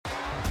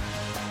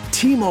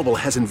T-Mobile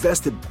has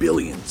invested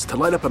billions to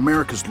light up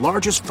America's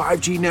largest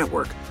 5G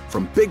network,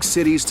 from big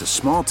cities to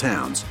small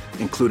towns,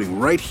 including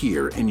right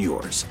here in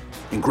yours.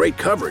 And great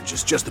coverage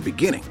is just the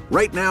beginning.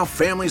 Right now,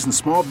 families and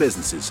small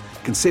businesses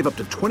can save up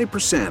to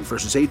 20%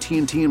 versus AT&T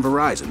and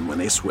Verizon when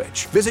they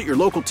switch. Visit your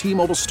local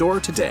T-Mobile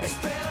store today.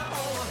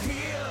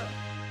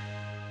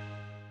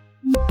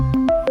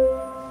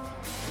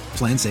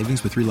 Plan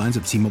savings with 3 lines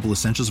of T-Mobile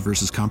Essentials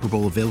versus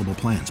comparable available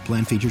plans.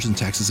 Plan features and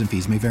taxes and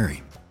fees may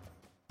vary.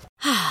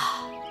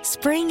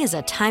 Spring is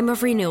a time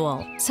of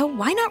renewal, so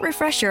why not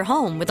refresh your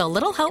home with a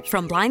little help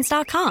from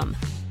Blinds.com?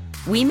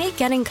 We make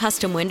getting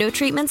custom window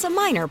treatments a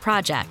minor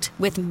project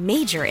with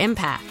major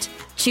impact.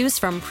 Choose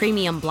from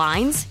premium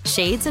blinds,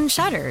 shades, and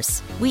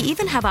shutters. We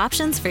even have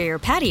options for your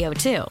patio,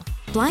 too.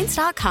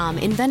 Blinds.com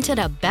invented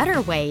a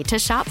better way to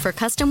shop for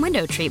custom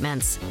window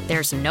treatments.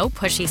 There's no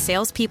pushy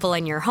salespeople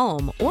in your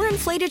home or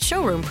inflated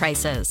showroom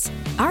prices.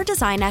 Our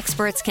design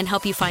experts can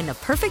help you find the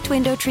perfect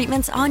window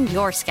treatments on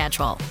your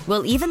schedule.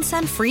 We'll even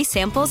send free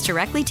samples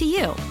directly to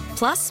you.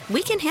 Plus,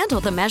 we can handle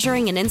the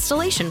measuring and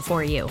installation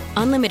for you.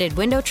 Unlimited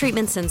window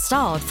treatments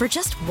installed for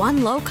just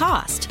one low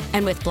cost.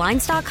 And with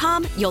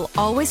Blinds.com, you'll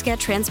always get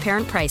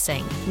transparent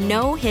pricing.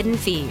 No hidden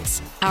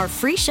fees. Our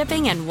free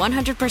shipping and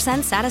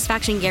 100%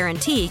 satisfaction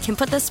guarantee can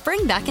put the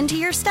spring back into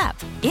your step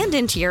and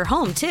into your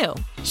home, too.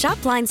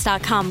 Shop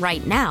Blinds.com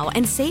right now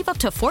and save up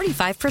to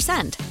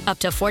 45%. Up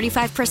to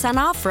 45%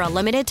 off for a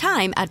limited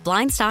time at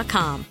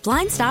Blinds.com.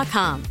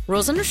 Blinds.com.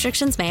 Rules and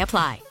restrictions may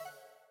apply.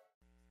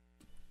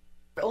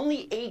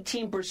 Only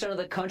 18% of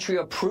the country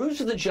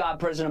approves of the job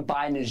President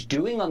Biden is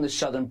doing on the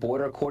southern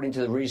border, according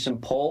to the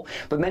recent poll.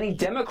 But many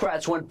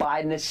Democrats want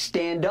Biden to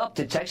stand up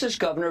to Texas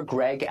Governor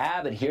Greg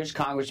Abbott. Here's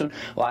Congressman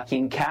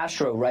Joaquin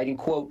Castro writing,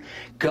 quote,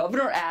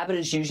 Governor Abbott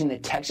is using the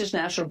Texas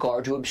National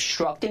Guard to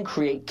obstruct and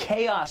create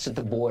chaos at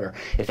the border.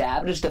 If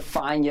Abbott is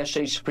defying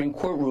yesterday's Supreme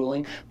Court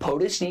ruling,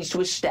 POTUS needs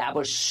to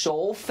establish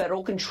sole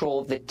federal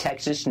control of the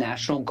Texas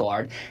National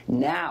Guard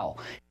now.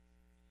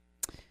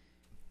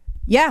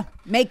 Yeah,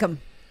 make them.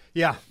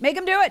 Yeah. Make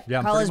him do it.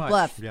 Yeah, call his much.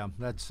 bluff. Yeah,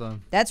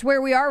 that's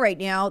where we are right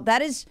now.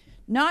 That is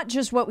not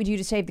just what we do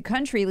to save the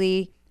country,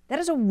 Lee. That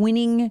is a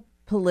winning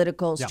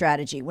political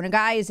strategy. When a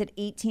guy is at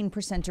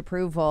 18%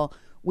 approval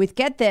with,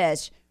 get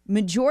this,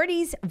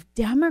 majorities of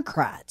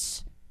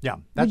Democrats. Yeah.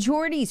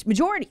 Majorities.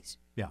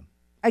 Yeah.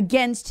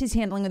 Against his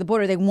handling of the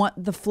border. They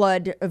want the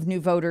flood of new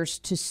voters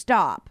to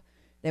stop.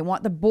 They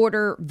want the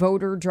border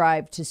voter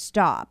drive to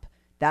stop.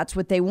 That's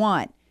what they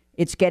want.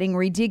 It's getting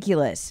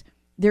ridiculous.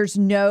 There's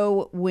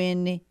no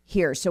win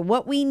here. So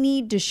what we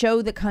need to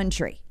show the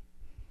country,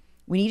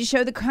 we need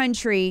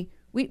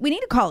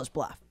to call his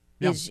bluff,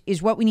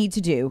 is what we need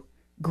to do.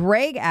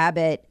 Greg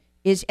Abbott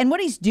is, and what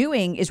he's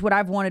doing is what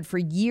I've wanted for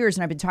years,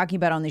 and I've been talking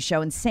about on this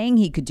show and saying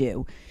he could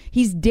do.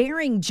 He's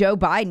daring Joe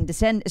Biden to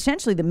send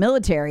essentially the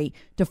military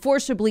to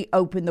forcibly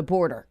open the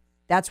border.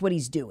 That's what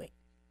he's doing.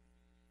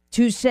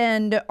 To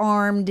send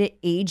armed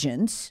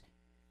agents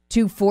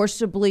to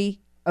forcibly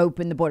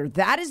open the border.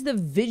 That is the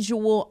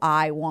visual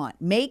I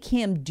want. Make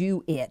him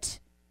do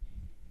it.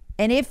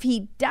 And if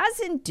he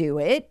doesn't do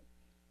it,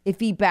 if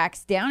he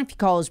backs down, if he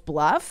calls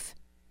bluff,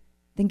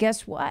 then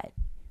guess what?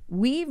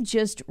 We've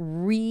just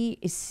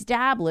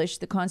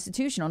reestablished the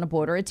Constitution on the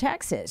border of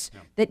Texas.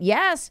 Yeah. That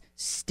yes,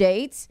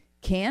 states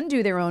can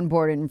do their own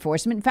border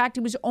enforcement. In fact,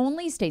 it was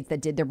only states that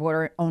did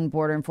their own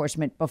border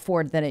enforcement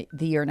before the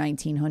year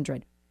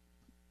 1900.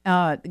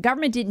 The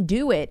government didn't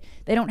do it.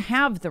 They don't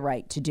have the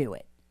right to do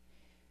it.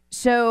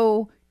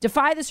 So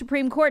defy the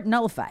Supreme Court,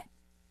 nullify it.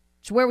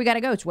 It's where we got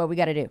to go. It's what we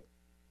got to do.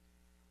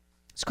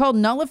 It's called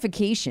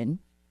nullification.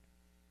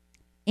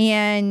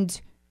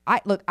 And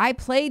I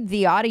played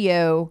the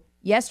audio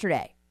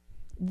yesterday.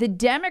 The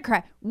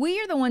Democrat, we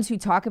are the ones who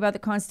talk about the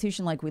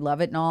Constitution like we love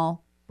it and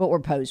all, but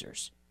we're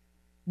posers.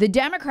 The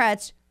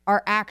Democrats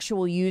are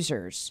actual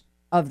users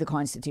of the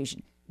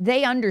Constitution.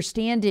 They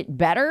understand it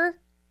better.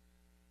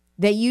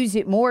 They use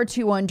it more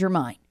to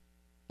undermine.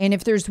 And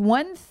if there's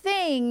one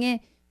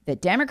thing that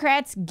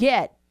Democrats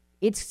get,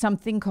 it's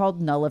something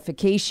called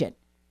nullification.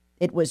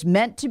 It was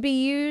meant to be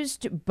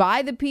used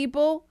by the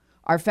people.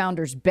 Our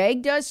founders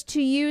begged us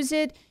to use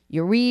it.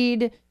 You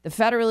read the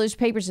Federalist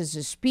Papers as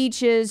the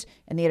speeches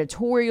and the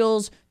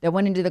editorials that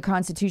went into the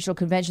Constitutional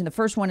Convention, the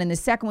first one and the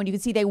second one, you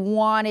can see they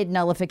wanted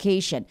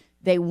nullification.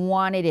 They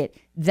wanted it.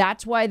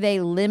 That's why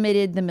they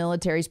limited the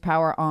military's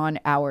power on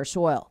our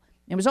soil.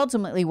 It was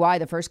ultimately why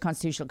the first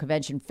Constitutional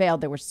Convention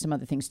failed. There were some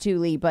other things too,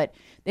 Lee, but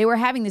they were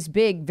having this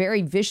big,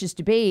 very vicious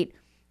debate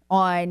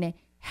on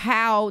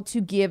how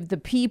to give the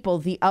people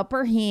the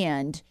upper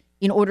hand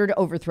in order to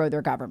overthrow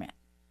their government.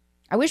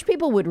 I wish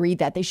people would read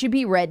that. They should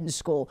be read in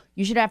school.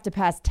 You should have to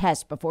pass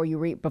tests before you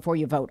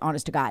vote,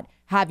 honest to God.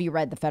 Have you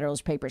read the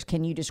Federalist Papers?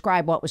 Can you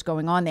describe what was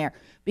going on there?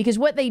 Because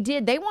what they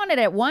did, they wanted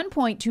at one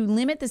point to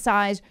limit the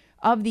size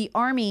of the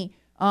army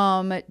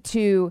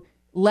to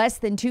less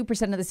than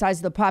 2% of the size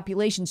of the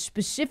population,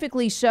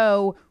 specifically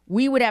so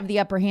we would have the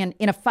upper hand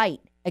in a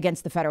fight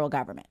against the federal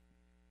government.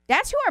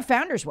 That's who our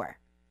founders were.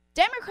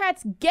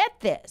 Democrats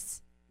get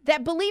this.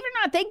 That, believe it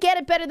or not, they get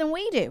it better than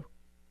we do.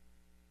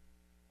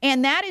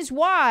 And that is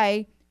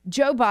why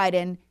Joe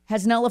Biden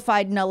has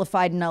nullified.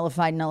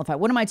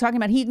 What am I talking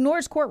about? He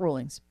ignores court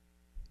rulings.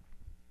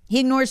 He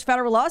ignores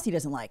federal laws he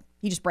doesn't like.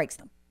 He just breaks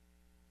them.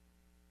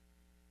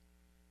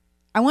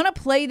 I want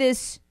to play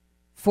this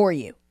for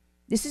you.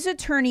 This is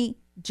Attorney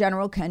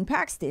General Ken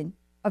Paxton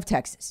of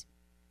Texas.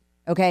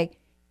 Okay?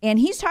 And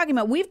he's talking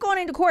about, we've gone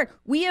into court.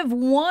 We have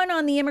won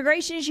on the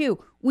immigration issue.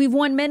 We've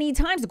won many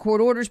times. The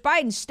court orders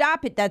Biden,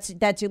 stop it.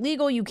 That's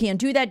illegal. You can't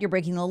do that. You're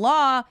breaking the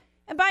law.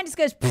 And Biden just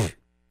goes,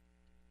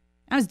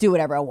 I'll just do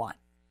whatever I want.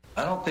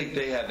 I don't think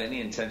they have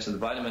any intention.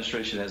 The Biden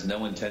administration has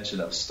no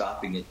intention of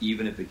stopping it,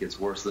 even if it gets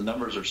worse. The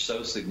numbers are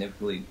so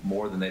significantly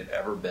more than they've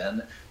ever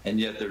been, and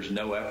yet there's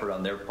no effort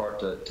on their part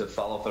to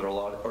follow federal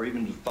law or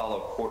even to follow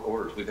court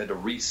orders. We've had to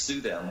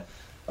re-sue them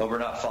over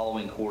not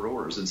following court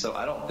orders. And so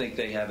I don't think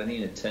they have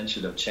any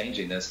intention of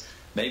changing this.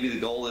 Maybe the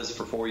goal is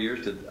for 4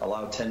 years to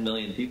allow 10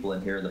 million people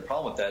in here. And the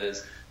problem with that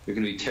is there are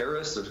going to be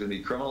terrorists, there's going to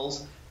be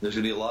criminals, there's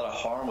going to be a lot of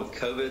harm with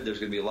COVID, there's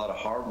going to be a lot of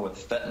harm with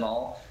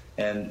fentanyl.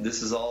 And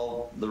this is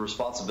all the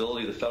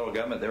responsibility of the federal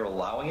government. They're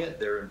allowing it.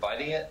 They're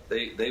inviting it.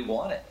 They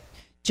want it.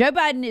 Joe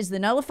Biden is the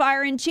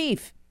nullifier in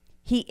chief.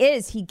 He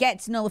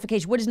gets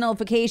nullification. What is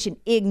nullification?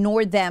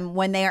 Ignore them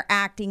when they are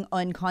acting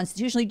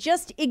unconstitutionally.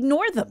 Just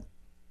ignore them.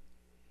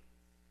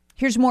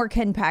 Here's more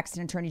Ken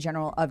Paxton, Attorney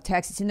General of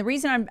Texas. And the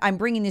reason I'm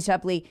bringing this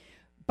up, Lee,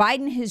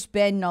 Biden has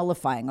been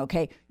nullifying,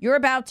 okay? You're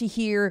about to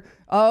hear,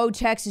 oh,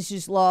 Texas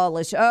is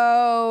lawless.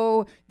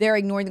 Oh, they're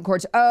ignoring the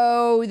courts.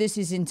 Oh, this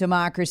isn't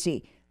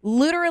democracy.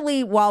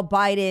 Literally, while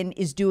Biden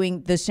is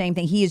doing the same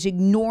thing, he is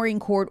ignoring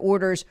court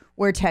orders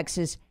where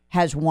Texas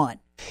has won.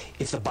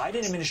 If the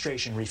Biden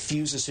administration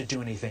refuses to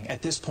do anything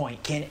at this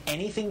point, can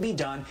anything be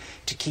done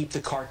to keep the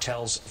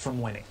cartels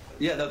from winning?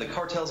 Yeah, no, the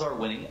cartels are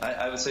winning.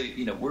 I would say,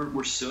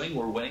 we're suing,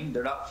 we're winning.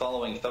 They're not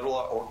following federal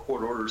law or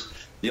court orders.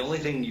 The only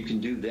thing you can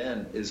do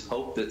then is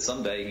hope that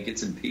someday he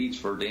gets impeached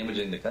for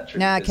damaging the country.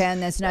 No, Ken,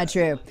 that's not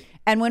true.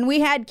 And when we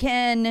had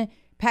Ken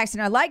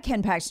Paxton, I like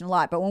Ken Paxton a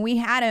lot, but when we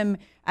had him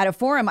at a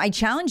forum, I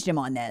challenged him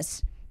on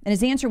this, and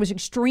his answer was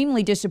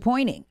extremely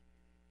disappointing.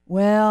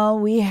 Well,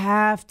 we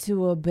have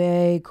to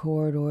obey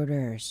court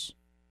orders.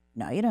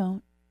 No, you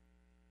don't.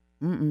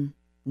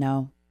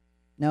 No.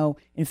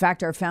 In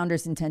fact, our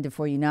founders intended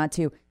for you not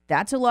to.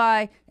 That's a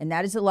lie, and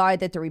that is a lie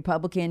that the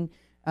Republicans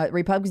have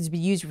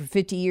been used for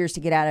 50 years to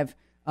get out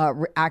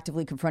of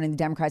actively confronting the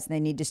Democrats, and they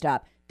need to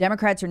stop.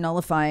 Democrats are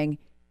nullifying,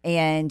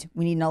 and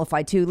we need to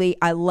nullify too, Lee.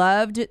 I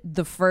loved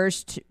the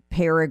first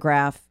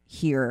paragraph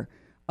here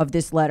of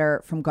this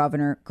letter from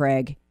Governor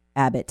Greg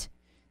Abbott.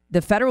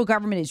 The federal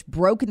government has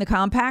broken the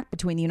compact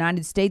between the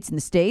United States and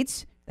the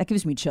states. That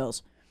gives me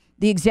chills.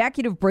 The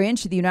executive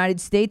branch of the United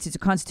States has a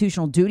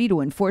constitutional duty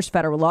to enforce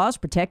federal laws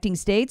protecting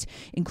states,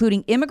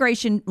 including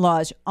immigration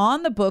laws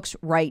on the books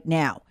right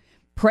now.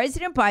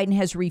 President Biden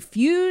has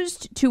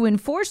refused to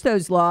enforce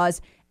those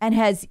laws and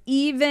has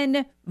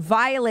even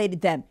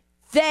violated them.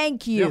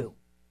 Thank you. Yep.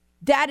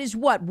 That is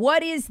what?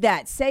 What is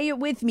that? Say it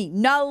with me.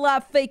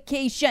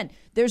 Nullification.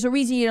 There's a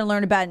reason you didn't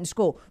learn about it in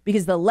school,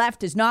 because the left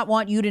does not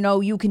want you to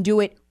know you can do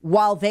it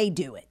while they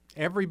do it.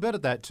 Every bit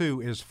of that, too,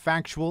 is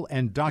factual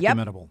and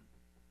documentable. Yep.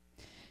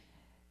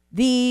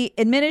 The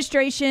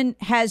administration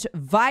has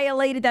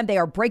violated them. They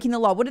are breaking the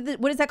law. What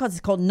is that called? It's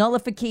called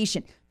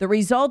nullification. The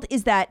result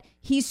is that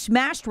he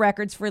smashed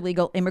records for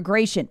illegal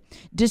immigration,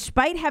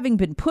 despite having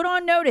been put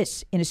on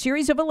notice in a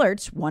series of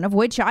alerts, one of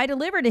which I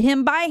delivered to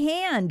him by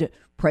hand.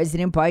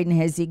 President Biden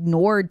has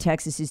ignored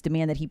Texas's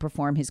demand that he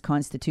perform his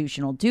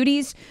constitutional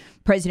duties.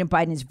 President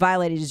Biden has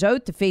violated his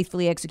oath to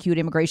faithfully execute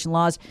immigration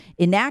laws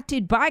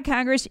enacted by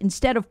Congress.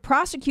 Instead of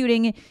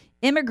prosecuting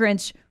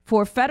immigrants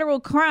for federal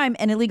crime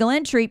and illegal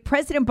entry,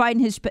 President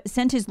Biden has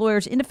sent his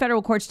lawyers into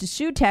federal courts to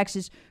sue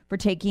Texas for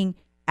taking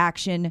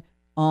action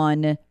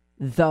on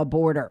the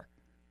border.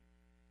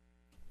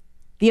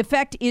 The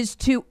effect is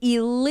to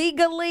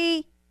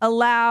illegally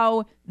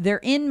allow their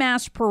en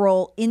masse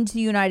parole into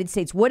the United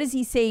States. What is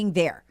he saying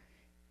there?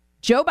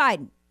 Joe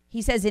Biden,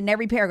 he says in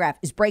every paragraph,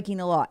 is breaking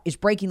the law, is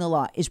breaking the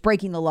law, is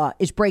breaking the law,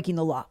 is breaking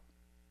the law,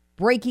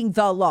 breaking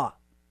the law.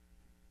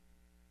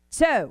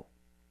 So,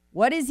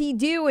 what is he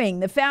doing?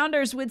 The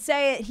founders would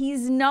say it.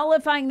 He's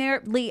nullifying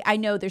their... Lee, I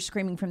know they're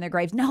screaming from their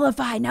graves,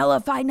 nullify,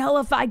 nullify,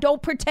 nullify.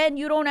 Don't pretend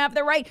you don't have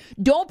the right.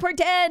 Don't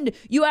pretend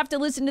you have to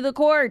listen to the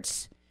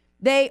courts.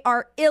 They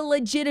are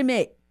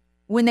illegitimate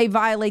when they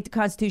violate the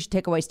Constitution,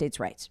 take away states'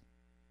 rights.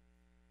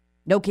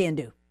 No can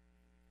do.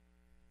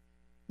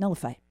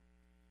 Nullify.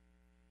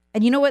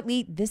 And you know what,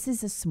 Lee? This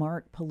is a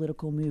smart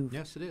political move.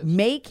 Yes, it is.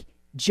 Make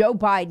Joe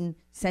Biden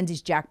send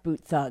his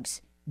jackboot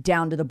thugs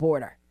down to the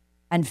border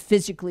and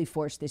physically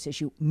force this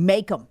issue.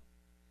 Make him.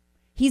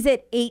 He's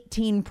at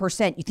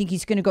 18%. You think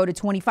he's going to go to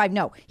 25?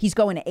 No, he's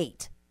going to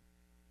 8.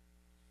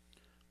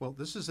 Well,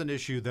 this is an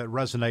issue that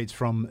resonates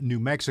from New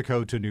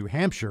Mexico to New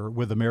Hampshire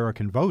with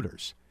American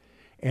voters.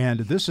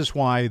 And this is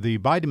why the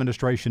Biden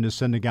administration is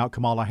sending out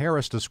Kamala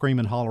Harris to scream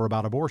and holler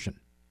about abortion.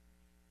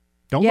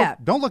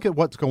 Don't look at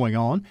what's going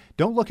on.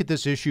 Don't look at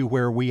this issue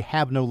where we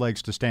have no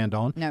legs to stand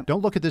on. No.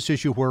 Don't look at this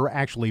issue where we're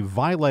actually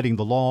violating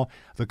the law,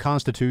 the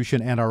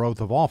Constitution, and our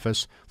oath of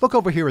office. Look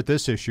over here at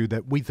this issue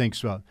that we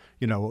think's a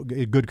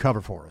good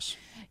cover for us.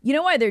 You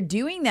know why they're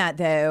doing that,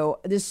 though?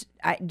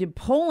 The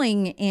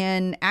polling,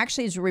 and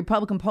actually, as a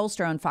Republican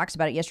pollster on Fox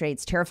about it yesterday,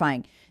 it's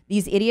terrifying.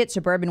 These idiot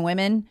suburban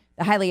women,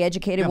 the highly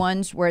educated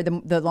ones, where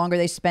the longer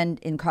they spend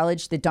in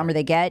college, the dumber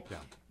they get.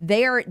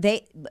 Yeah.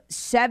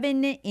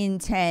 7 in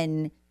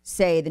 10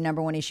 say the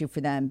number one issue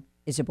for them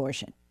is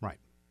abortion. Right.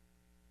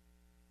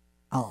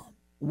 Oh,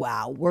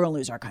 wow. We're going to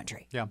lose our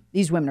country. Yeah.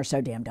 These women are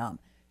so damn dumb.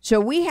 So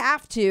we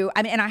have to,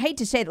 and I hate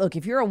to say it, look,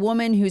 if you're a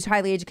woman who's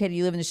highly educated,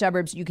 you live in the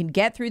suburbs, you can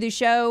get through the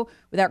show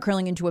without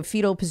curling into a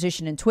fetal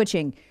position and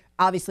twitching.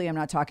 Obviously, I'm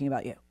not talking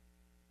about you.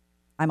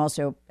 I'm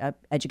also an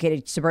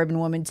educated suburban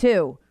woman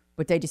too,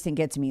 but they just didn't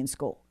get to me in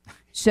school.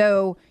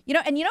 So,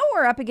 what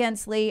we're up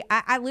against, Lee?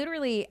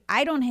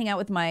 I don't hang out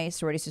with my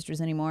sorority sisters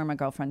anymore. My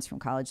girlfriends from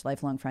college,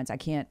 lifelong friends. I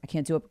can't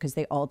do it because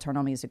they all turn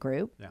on me as a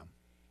group. Yeah.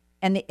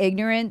 And the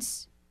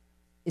ignorance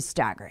is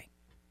staggering.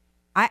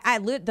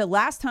 The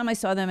last time I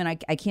saw them, and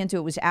I can't do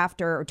it, was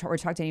after, or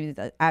talked to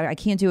anybody, I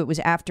can't do it, was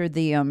after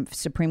the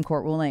Supreme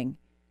Court ruling,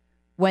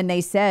 when they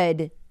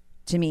said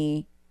to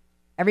me,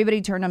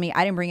 everybody turned on me.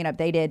 I didn't bring it up.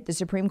 They did. The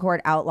Supreme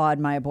Court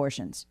outlawed our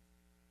abortions.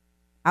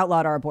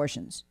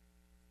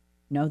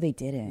 No, they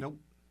didn't. Nope.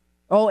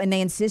 Oh, and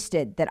they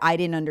insisted that I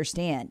didn't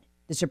understand.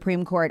 The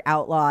Supreme Court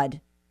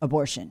outlawed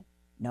abortion.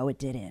 No, it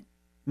didn't.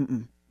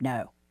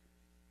 No.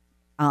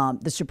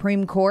 The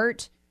Supreme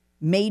Court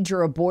made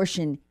your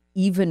abortion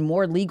even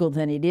more legal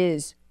than it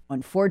is,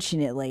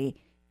 unfortunately,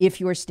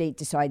 if your state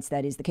decides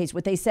that is the case.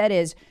 What they said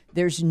is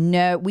this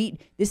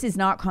is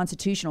not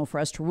constitutional for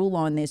us to rule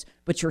on this,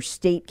 but your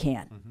state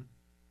can. Mm-hmm.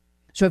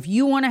 So if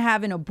you want to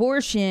have an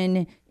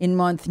abortion in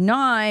month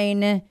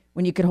 9,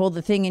 when you could hold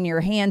the thing in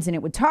your hands and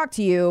it would talk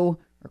to you,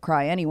 or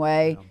cry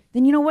anyway,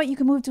 then you know what? You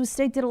can move to a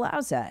state that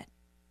allows that.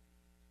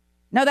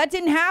 No, that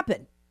didn't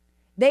happen.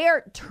 They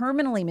are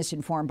terminally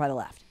misinformed by the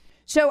left.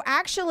 So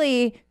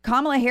actually,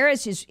 Kamala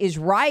Harris is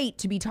right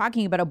to be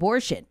talking about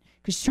abortion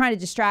because she's trying to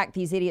distract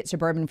these idiot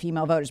suburban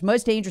female voters.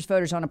 Most dangerous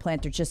voters on a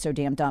planet, they're just so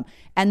damn dumb.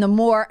 And the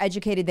more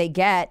educated they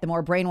get, the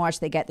more brainwashed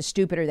they get, the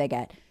stupider they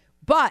get.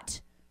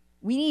 But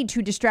we need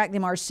to distract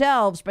them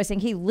ourselves by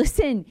saying, hey,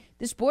 listen,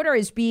 this border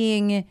is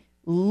being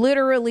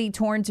literally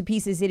torn to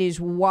pieces. It is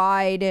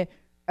wide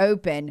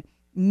open.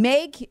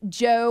 Make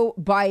Joe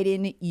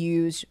Biden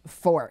use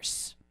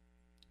force.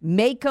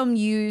 Make him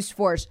use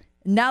force.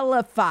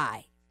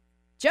 Nullify.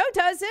 Joe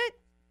does it.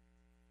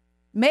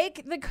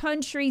 Make the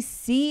country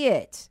see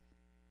it.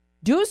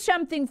 Do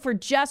something for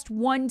just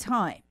one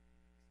time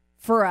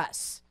for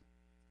us.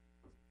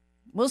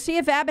 We'll see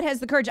if Abbott has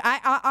the courage.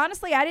 I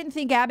honestly, I didn't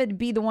think Abbott would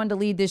be the one to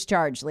lead this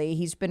charge, Lee.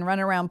 He's been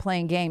running around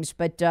playing games,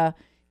 but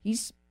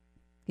he's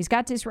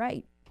got this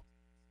right.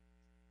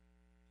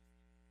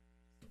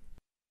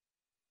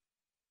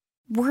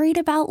 Worried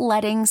about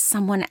letting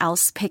someone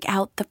else pick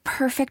out the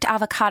perfect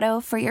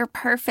avocado for your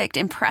perfect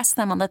impress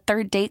them on the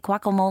third date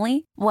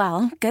guacamole?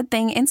 Well, good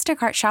thing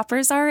Instacart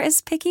shoppers are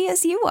as picky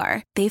as you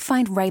are. They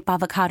find ripe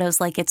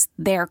avocados like it's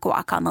their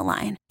guac on the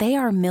line. They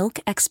are milk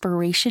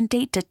expiration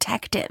date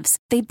detectives.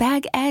 They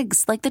bag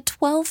eggs like the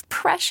 12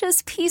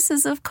 precious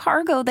pieces of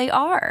cargo they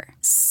are.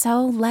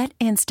 So let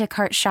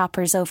Instacart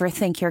shoppers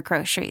overthink your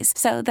groceries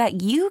so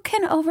that you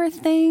can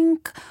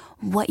overthink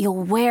what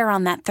you'll wear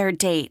on that third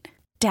date.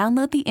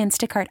 Download the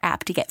Instacart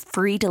app to get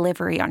free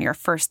delivery on your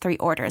first 3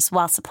 orders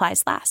while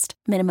supplies last.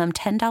 Minimum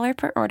 $10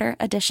 per order.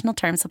 Additional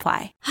terms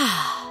apply.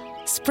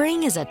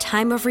 Spring is a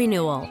time of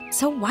renewal,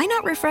 so why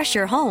not refresh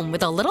your home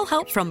with a little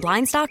help from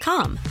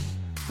Blinds.com?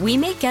 We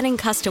make getting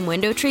custom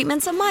window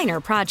treatments a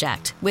minor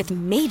project with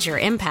major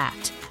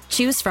impact.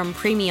 Choose from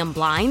premium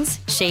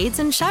blinds, shades,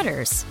 and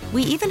shutters.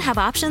 We even have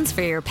options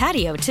for your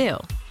patio, too.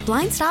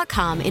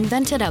 Blinds.com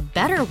invented a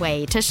better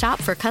way to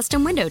shop for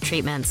custom window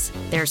treatments.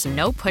 There's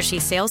no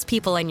pushy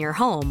salespeople in your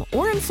home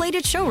or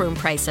inflated showroom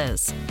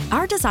prices.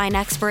 Our design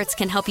experts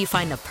can help you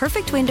find the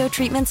perfect window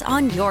treatments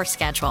on your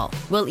schedule.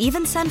 We'll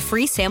even send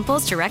free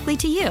samples directly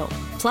to you.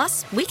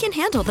 Plus, we can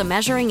handle the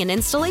measuring and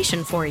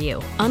installation for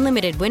you.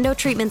 Unlimited window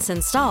treatments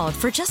installed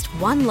for just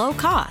one low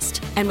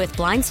cost. And with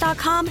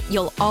Blinds.com,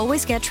 you'll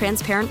always get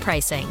transparent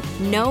pricing.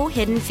 No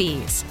hidden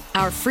fees.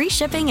 Our free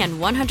shipping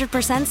and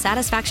 100%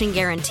 satisfaction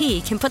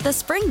guarantee can put the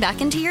spring back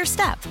into your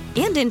step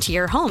and into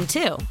your home,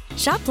 too.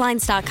 Shop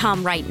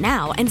Blinds.com right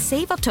now and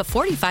save up to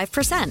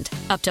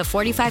 45%. Up to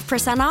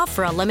 45% off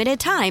for a limited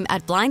time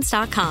at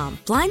Blinds.com.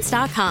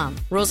 Blinds.com.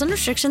 Rules and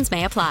restrictions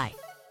may apply.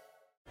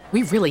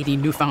 We really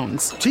need new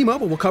phones.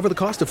 T-Mobile will cover the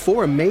cost of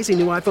 4 amazing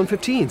new iPhone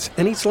 15s,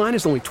 and each line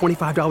is only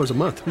 $25 a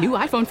month. New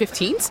iPhone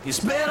 15s? It's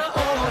better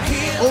over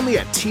here. Only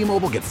at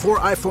T-Mobile, get 4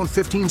 iPhone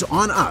 15s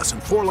on us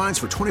and 4 lines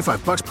for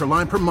 $25 per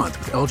line per month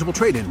with eligible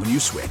trade-in when you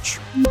switch.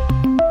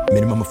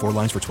 Minimum of 4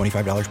 lines for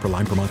 $25 per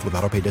line per month with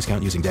autopay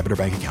discount using debit or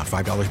bank account.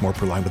 $5 more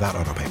per line without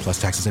autopay,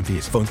 plus taxes and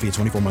fees. Phone fee at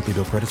 24 monthly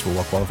bill credits for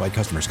well qualified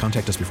customers.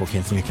 Contact us before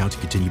canceling account to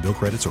continue bill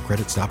credits or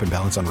credit stop and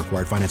balance on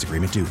required finance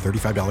agreement due.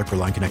 $35 per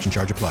line connection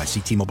charge applies. See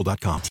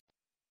T-Mobile.com.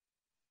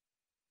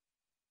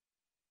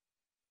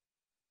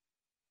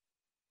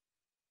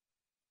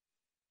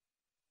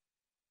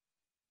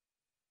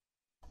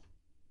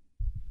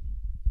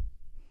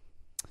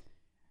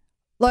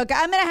 Look,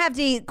 I'm going to have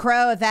to eat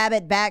crow if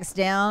Abbott backs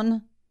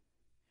down.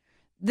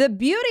 The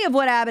beauty of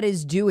what Abbott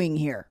is doing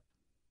here,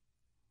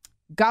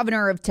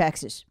 governor of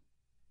Texas,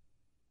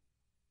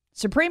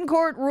 Supreme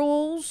Court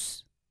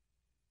rules,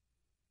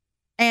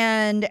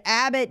 and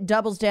Abbott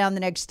doubles down the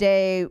next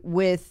day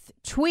with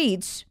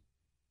tweets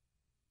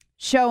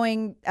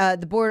showing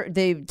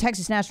the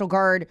Texas National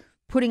Guard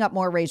putting up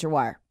more razor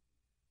wire.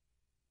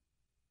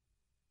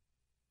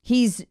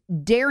 He's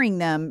daring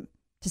them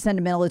to send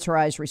a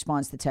militarized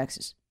response to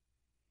Texas.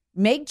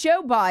 Make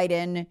Joe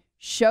Biden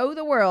show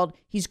the world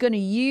he's going to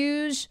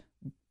use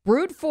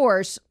brute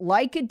force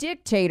like a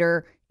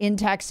dictator in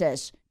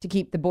Texas to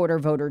keep the border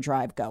voter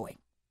drive going.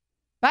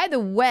 By the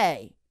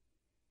way,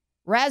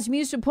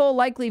 Rasmussen poll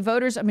likely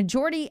voters, a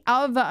majority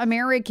of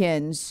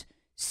Americans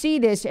see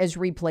this as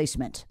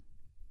replacement.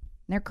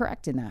 And they're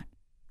correct in that.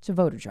 It's a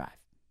voter drive.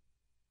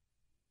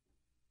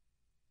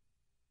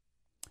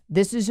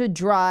 This is a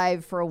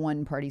drive for a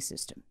one-party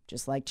system,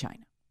 just like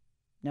China.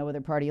 No other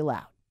party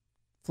allowed.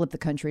 Flip the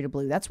country to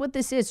blue. That's what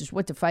this is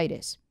what the fight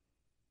is.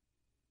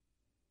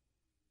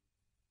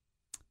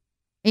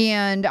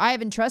 And I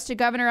haven't trusted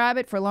Governor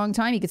Abbott for a long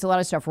time. He gets a lot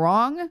of stuff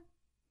wrong.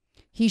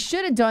 He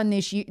should have done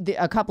this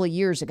a couple of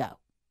years ago.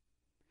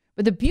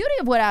 But the beauty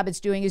of what Abbott's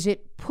doing is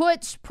it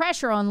puts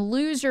pressure on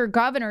loser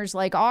governors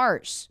like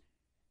ours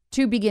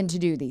to begin to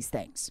do these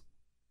things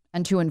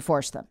and to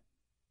enforce them.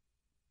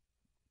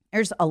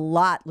 There's a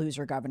lot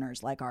loser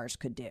governors like ours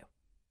could do.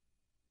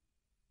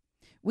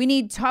 We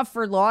need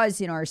tougher laws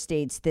in our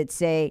states that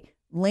say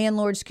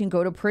landlords can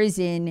go to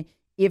prison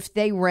if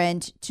they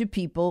rent to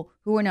people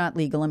who are not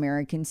legal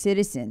American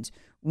citizens.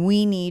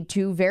 We need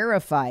to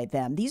verify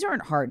them. These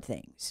aren't hard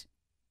things.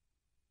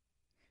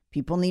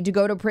 People need to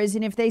go to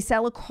prison if they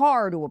sell a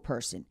car to a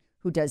person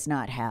who does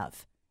not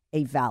have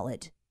a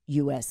valid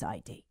U.S.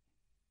 ID.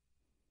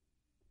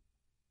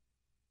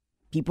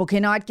 People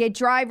cannot get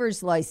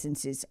driver's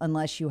licenses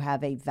unless you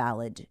have a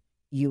valid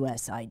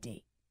U.S.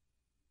 ID.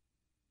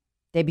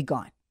 They'd be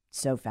gone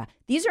so fast.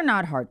 These are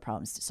not hard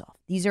problems to solve.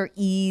 These are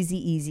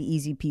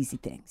easy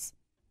peasy things.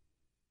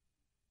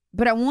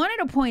 But I wanted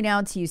to point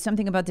out to you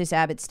something about this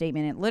Abbott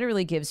statement. It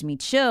literally gives me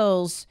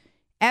chills.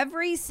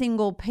 Every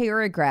single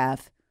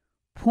paragraph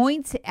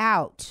points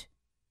out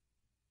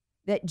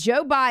that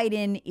Joe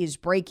Biden is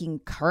breaking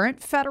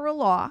current federal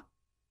law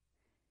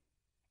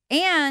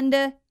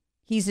and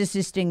he's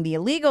assisting the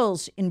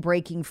illegals in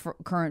breaking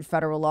current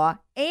federal law,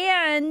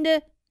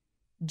 and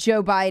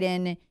Joe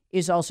Biden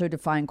is also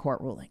defying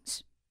court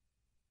rulings.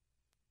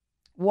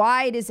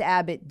 Why does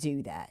Abbott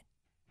do that?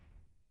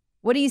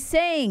 What he's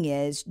saying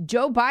is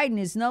Joe Biden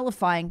is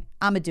nullifying,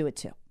 I'm going to do it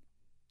too.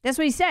 That's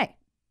what he's saying.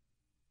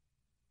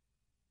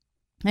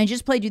 I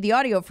just played you the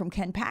audio from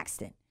Ken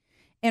Paxton.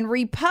 And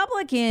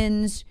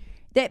Republicans,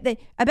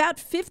 about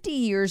 50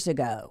 years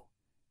ago,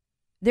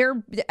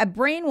 a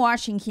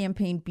brainwashing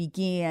campaign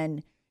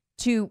began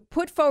to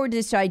put forward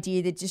this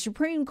idea that the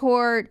Supreme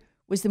Court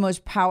was the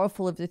most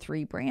powerful of the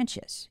three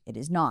branches. It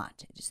is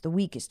not. It is the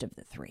weakest of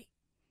the three.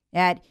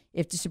 That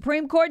if the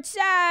Supreme Court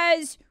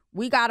says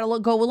we got to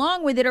go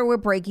along with it or we're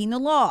breaking the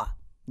law.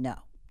 No,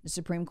 the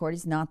Supreme Court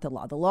is not the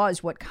law. The law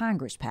is what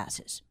Congress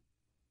passes.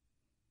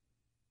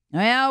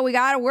 Well, we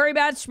got to worry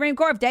about the Supreme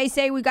Court. If they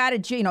say we got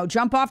to,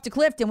 jump off the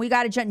cliff, then we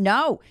got to jump.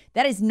 No,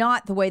 that is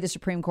not the way the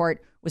Supreme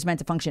Court was meant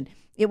to function.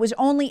 It was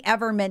only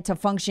ever meant to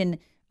function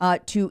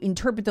to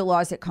interpret the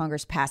laws that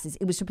Congress passes.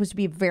 It was supposed to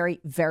be a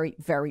very, very,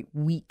 very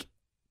weak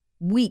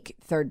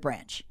third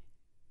branch,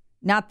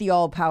 not the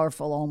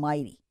all-powerful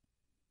almighty.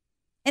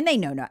 And they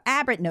know.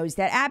 Abbott knows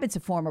that. Abbott's a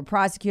former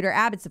prosecutor.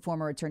 Abbott's a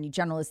former attorney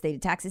general of the state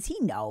of Texas. He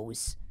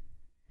knows.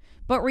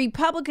 But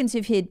Republicans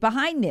have hid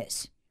behind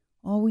this.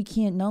 Oh, we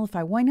can't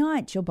nullify. Why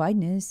not? Joe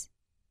Biden is.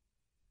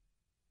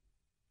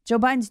 Joe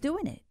Biden's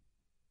doing it.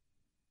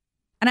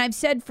 And I've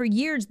said for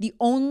years, the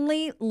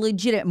only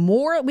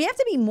legitimate, we have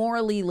to be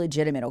morally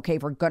legitimate, okay,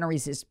 if we're going to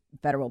resist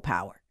federal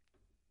power.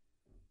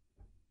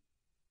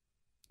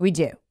 We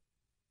do.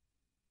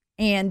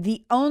 And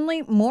the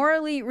only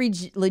morally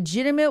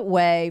legitimate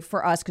way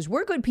for us, because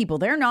we're good people,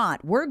 they're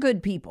not. We're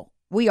good people.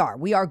 We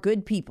are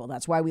good people.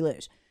 That's why we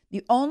lose.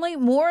 The only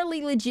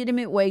morally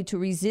legitimate way to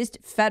resist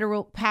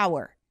federal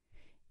power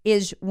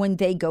is when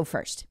they go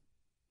first.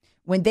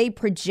 When they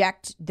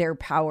project their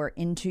power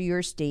into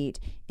your state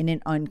in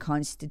an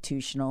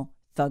unconstitutional,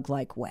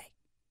 thug-like way.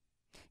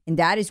 And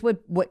that is what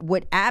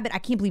Abbott, I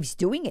can't believe he's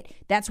doing it.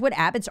 That's what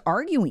Abbott's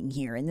arguing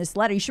here in this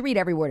letter. You should read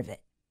every word of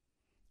it.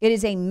 It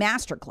is a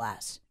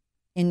masterclass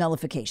in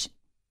nullification.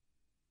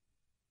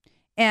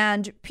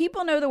 And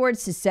people know the word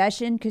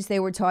secession because they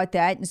were taught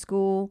that in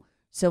school.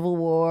 Civil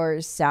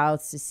War,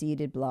 South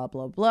seceded, blah,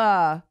 blah,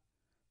 blah.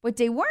 But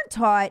they weren't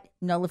taught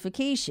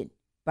nullification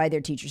by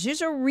their teachers.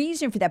 There's a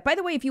reason for that. By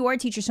the way, if you are a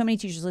teacher, so many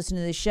teachers listen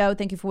to this show.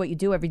 Thank you for what you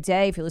do every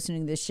day. If you're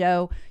listening to this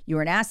show,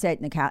 you're an asset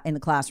in the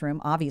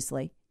classroom,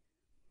 obviously.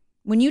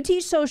 When you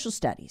teach social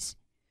studies,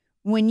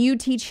 when you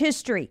teach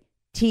history,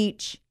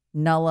 teach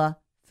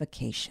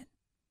nullification.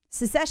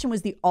 Secession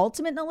was the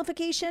ultimate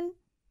nullification,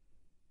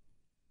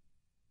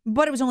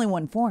 but it was only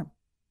one form.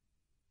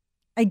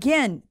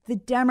 Again, the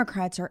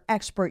Democrats are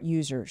expert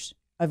users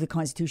of the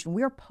Constitution.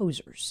 We are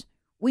posers.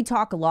 We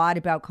talk a lot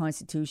about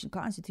Constitution.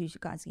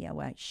 Yeah,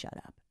 well, shut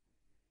up.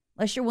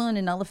 Unless you're willing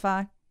to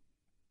nullify,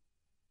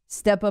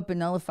 step up and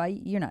nullify,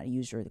 you're not a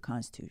user of the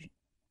Constitution.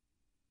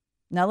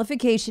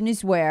 Nullification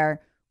is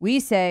where we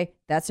say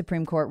that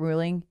Supreme Court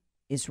ruling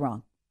is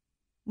wrong.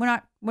 We're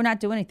not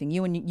doing anything.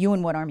 You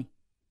and what army?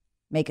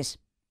 Make us.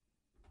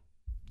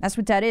 That's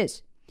what that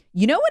is.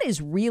 You know what is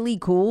really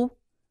cool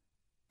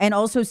and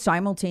also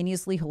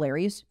simultaneously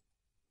hilarious?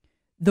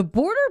 The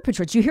Border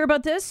Patrol. Did you hear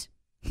about this?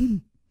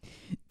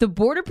 The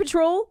Border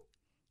Patrol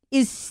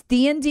is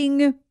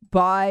standing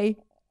by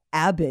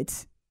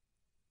Abbott.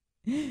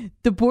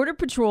 The Border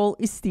Patrol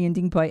is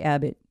standing by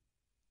Abbott.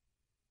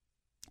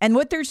 And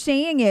what they're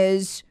saying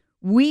is,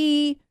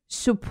 we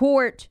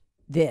support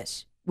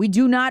this. We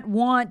do not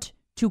want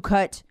to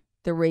cut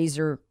the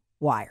razor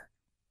wire.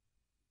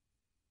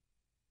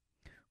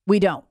 We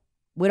don't.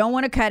 We don't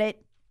want to cut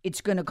it.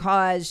 It's going to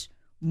cause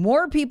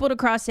more people to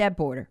cross that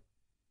border.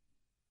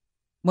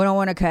 We don't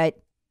want to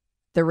cut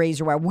the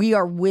razor wire. We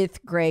are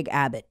with Greg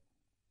Abbott.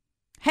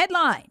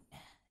 Headline,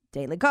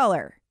 Daily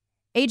Caller.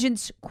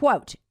 Agents,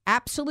 quote,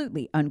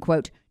 absolutely,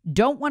 unquote,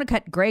 don't want to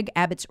cut Greg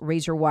Abbott's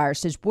razor wire,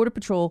 says Border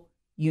Patrol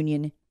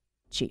Union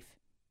Chief.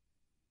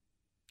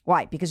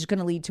 Why? Because it's going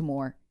to lead to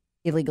more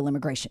illegal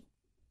immigration.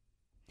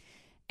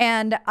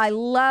 And I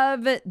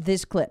love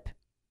this clip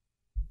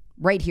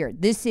right here.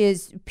 This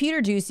is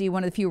Peter Doocy,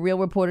 one of the few real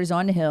reporters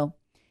on the Hill,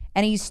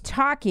 and he's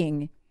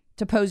talking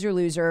to poser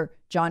loser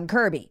John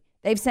Kirby.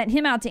 They've sent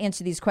him out to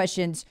answer these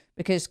questions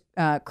because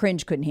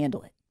Cringe couldn't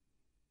handle it.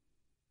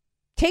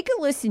 Take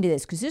a listen to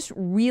this because this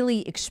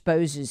really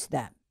exposes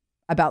them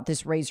about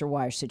this razor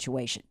wire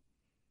situation.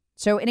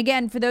 So, and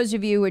again, for those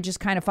of you who are just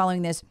kind of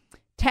following this,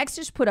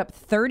 Texas put up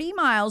 30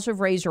 miles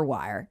of razor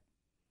wire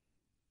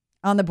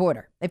on the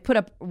border. They've put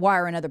up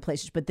wire in other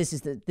places, but this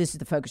is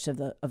the focus of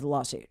the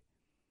lawsuit.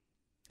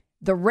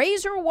 The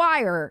razor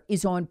wire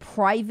is on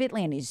private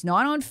land. It's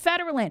not on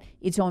federal land.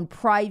 It's on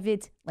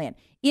private land.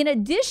 In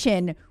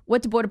addition,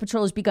 what the Border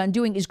Patrol has begun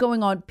doing is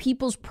going on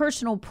people's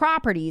personal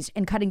properties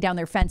and cutting down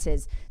their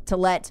fences to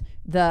let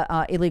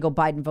the illegal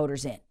Biden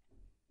voters in.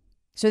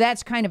 So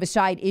that's kind of a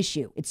side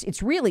issue.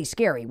 It's really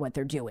scary what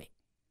they're doing.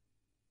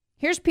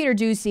 Here's Peter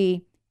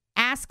Doocy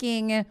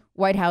asking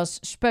White House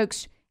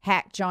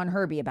spokeshack John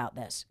Kirby about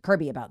this.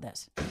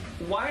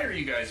 Why are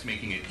you guys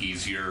making it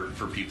easier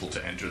for people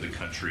to enter the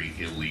country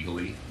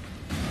illegally?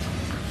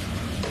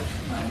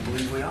 I don't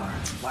believe we are.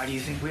 Why do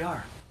you think we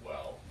are?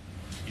 Well,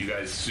 you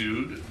guys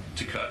sued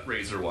to cut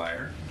razor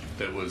wire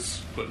that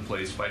was put in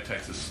place by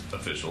Texas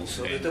officials.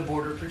 So that the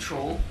Border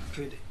Patrol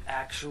could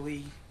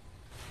actually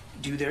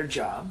do their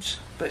jobs.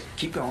 But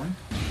keep going.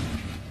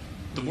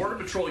 The Border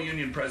Patrol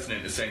Union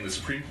president is saying the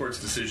Supreme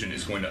Court's decision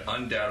is going to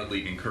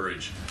undoubtedly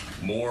encourage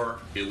more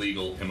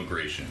illegal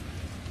immigration.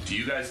 Do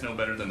you guys know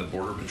better than the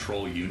Border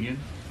Patrol Union?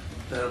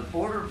 The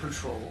Border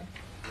Patrol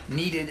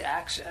needed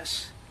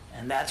access,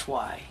 and that's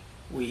why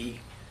we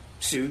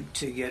sued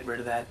to get rid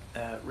of that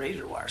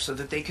razor wire, so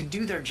that they could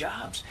do their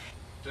jobs.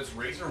 Does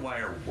razor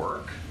wire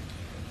work?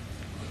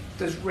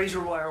 Does razor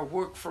wire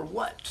work for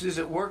what? Does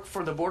it work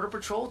for the Border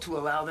Patrol to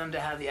allow them to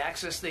have the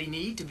access they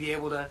need to be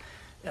able to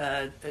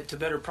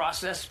better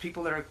process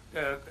people that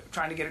are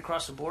trying to get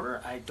across the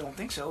border? I don't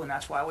think so, and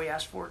that's why we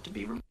asked for it to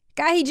be removed.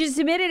 Guy, he just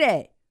admitted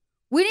it.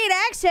 We need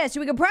access so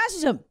we can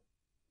process them.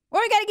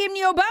 Or we got to give them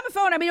the Obama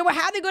phone. I mean,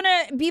 how are they going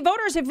to be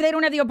voters if they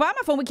don't have the Obama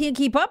phone? We can't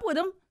keep up with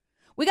them.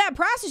 We got to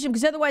process them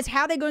because otherwise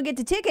how are they going to get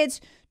the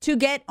tickets to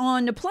get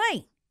on the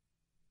plane?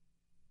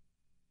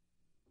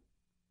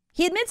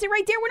 He admits it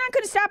right there. We're not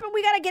going to stop them.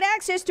 We got to get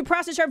access to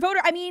process our the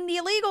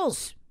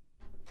illegals.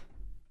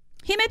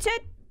 He admits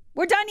it.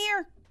 We're done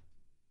here.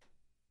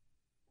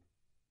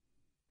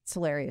 It's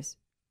hilarious.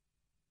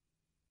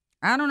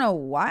 I don't know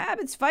why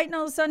Abbott's fighting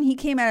all of a sudden. He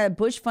came out of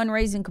Bush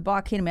fundraising cabal.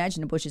 I can't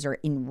imagine the Bushes are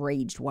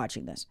enraged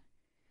watching this.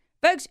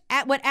 Folks,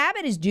 what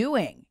Abbott is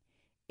doing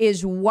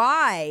is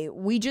why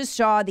we just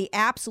saw the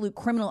absolute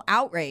criminal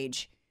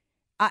outrage,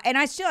 and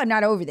I still am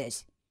not over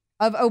this,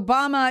 of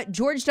Obama,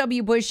 George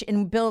W. Bush,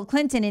 and Bill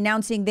Clinton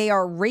announcing they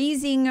are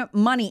raising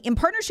money in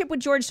partnership with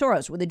George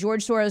Soros, with the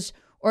George Soros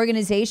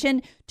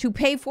organization, to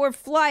pay for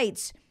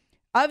flights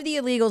of the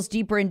illegals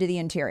deeper into the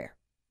interior.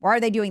 Why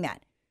are they doing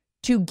that?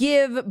 To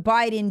give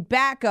Biden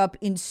backup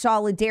in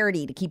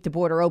solidarity to keep the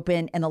border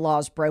open and the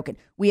laws broken.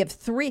 We have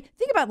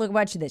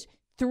watch this.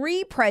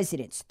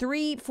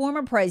 Three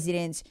former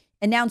presidents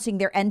announcing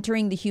they're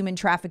entering the human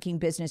trafficking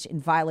business in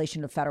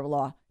violation of federal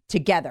law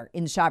together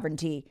in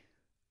sovereignty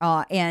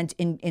and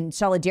in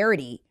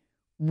solidarity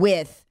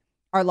with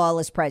our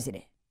lawless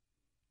president.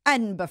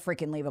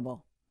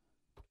 Unbefreaking-leavable.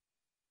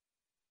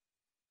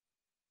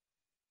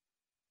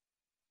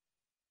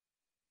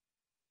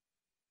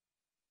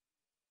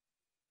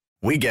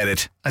 We get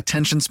it.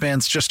 Attention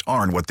spans just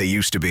aren't what they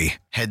used to be.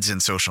 Heads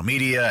in social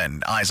media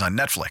and eyes on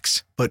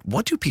Netflix. But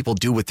what do people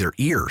do with their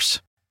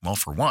ears? Well,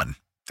 for one,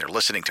 they're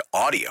listening to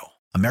audio.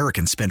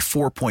 Americans spend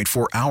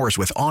 4.4 hours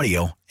with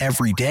audio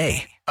every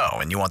day. Oh,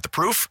 and you want the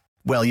proof?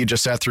 Well, you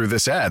just sat through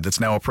this ad that's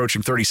now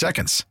approaching 30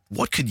 seconds.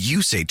 What could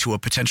you say to a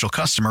potential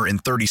customer in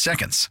 30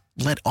 seconds?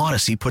 Let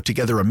Odyssey put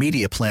together a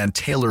media plan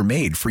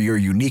tailor-made for your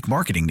unique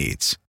marketing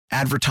needs.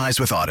 Advertise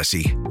with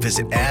Odyssey.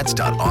 Visit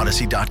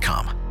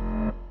ads.odyssey.com.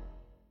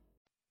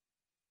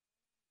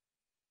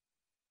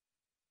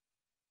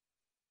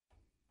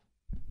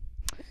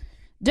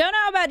 Don't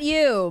know about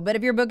you, but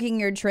if you're booking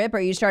your trip, are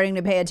you starting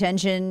to pay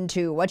attention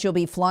to what you'll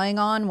be flying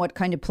on? What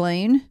kind of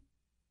plane?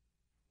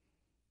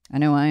 I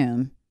know I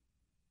am.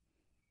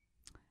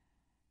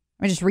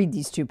 Let me just read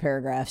these two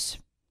paragraphs.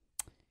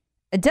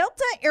 A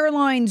Delta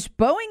Airlines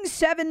Boeing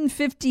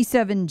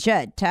 757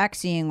 jet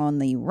taxiing on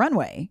the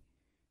runway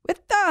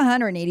with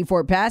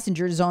 184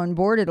 passengers on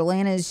board at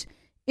Atlanta's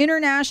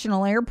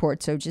International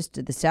Airport. So just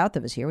to the south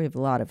of us here, we have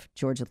a lot of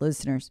Georgia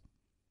listeners.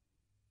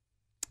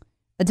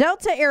 A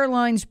Delta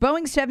Airlines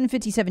Boeing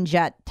 757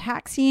 jet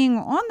taxiing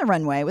on the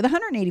runway with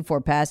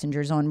 184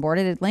 passengers on board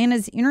at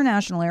Atlanta's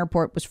International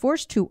Airport was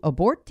forced to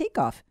abort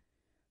takeoff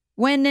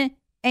when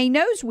a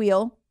nose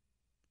wheel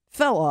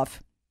fell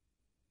off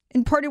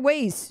and parted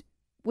ways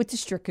with the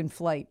stricken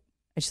flight.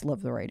 I just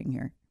love the writing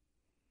here.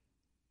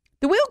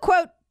 The wheel,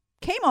 quote,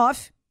 came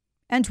off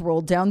and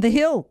rolled down the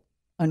hill,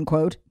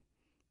 unquote,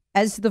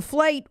 as the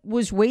flight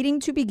was waiting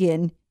to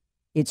begin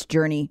its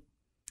journey,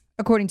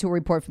 according to a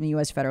report from the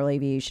U.S. Federal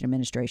Aviation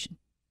Administration.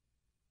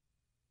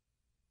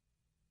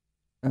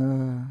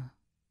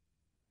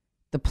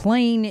 The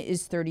plane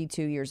is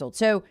 32 years old.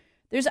 So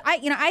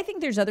I think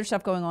there's other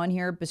stuff going on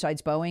here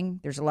besides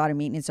Boeing. There's a lot of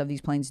maintenance of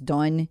these planes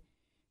done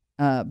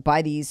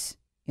by these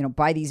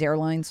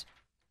airlines.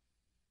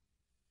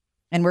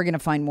 And we're going to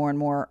find more and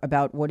more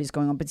about what is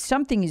going on. But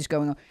something is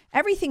going on.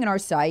 Everything in our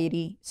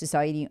society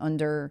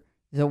under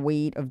the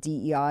weight of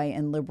DEI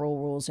and liberal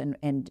rules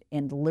and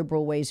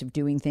liberal ways of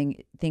doing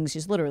things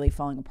is literally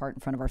falling apart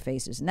in front of our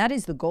faces. And that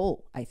is the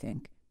goal, I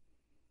think.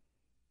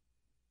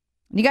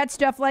 And you got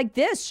stuff like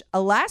this.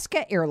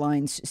 Alaska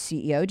Airlines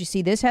CEO. Do you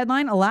see this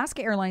headline?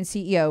 Alaska Airlines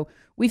CEO.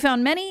 We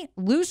found many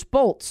loose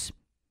bolts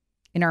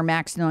in our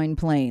MAX 9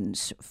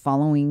 planes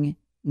following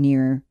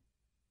near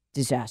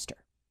disaster.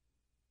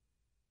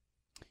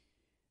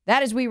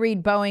 That, as we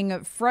read,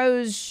 Boeing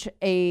froze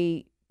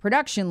a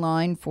production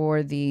line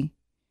for the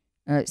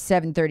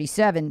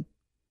 737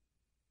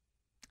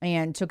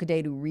 and took a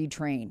day to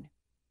retrain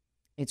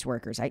its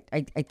workers. I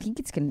think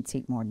it's going to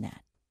take more than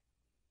that.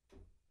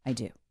 I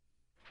do.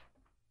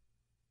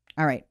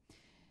 All right.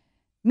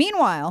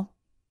 Meanwhile,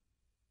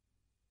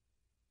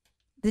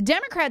 the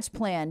Democrats'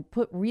 plan,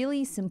 put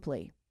really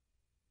simply,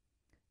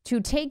 to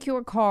take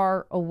your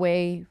car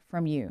away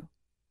from you,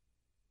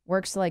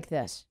 works like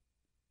this.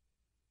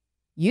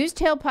 Use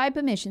tailpipe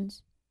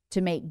emissions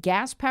to make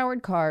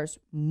gas-powered cars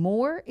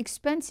more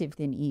expensive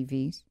than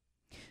EVs.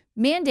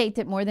 Mandate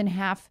that more than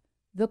half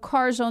the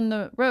cars on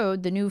the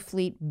road, the new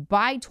fleet,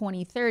 by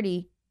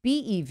 2030,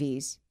 be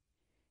EVs.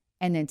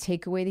 And then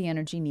take away the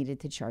energy needed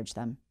to charge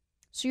them.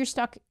 So you're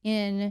stuck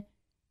in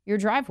your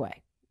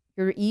driveway.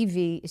 Your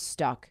EV is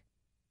stuck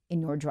in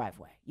your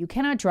driveway. You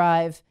cannot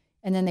drive,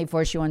 and then they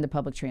force you onto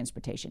public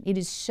transportation. It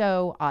is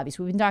so obvious.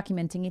 We've been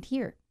documenting it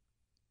here.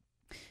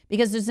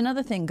 Because there's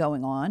another thing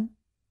going on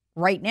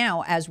right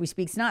now as we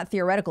speak. It's not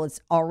theoretical.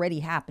 It's already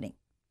happening.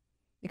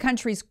 The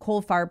country's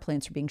coal-fired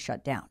plants are being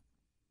shut down.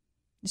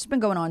 This has been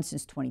going on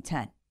since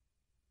 2010.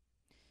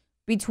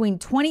 Between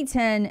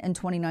 2010 and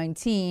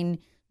 2019,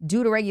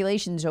 due to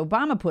regulations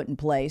Obama put in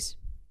place,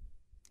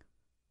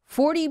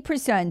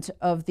 40%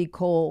 of the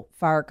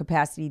coal-fired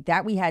capacity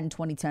that we had in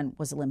 2010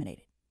 was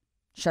eliminated,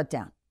 shut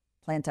down,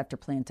 plant after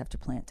plant after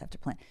plant after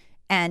plant.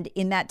 And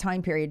in that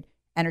time period,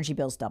 energy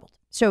bills doubled.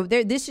 So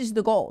this is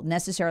the goal,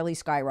 necessarily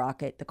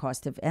skyrocket the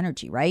cost of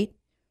energy, right?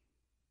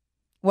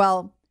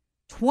 Well,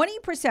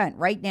 20%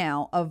 right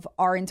now of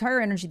our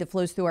entire energy that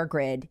flows through our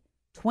grid,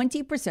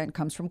 20%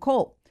 comes from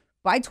coal.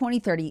 By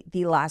 2030,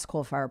 the last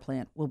coal-fired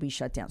plant will be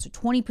shut down. So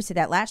 20%,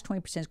 that last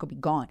 20% is going to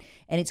be gone.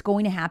 And it's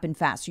going to happen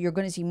fast. So you're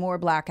going to see more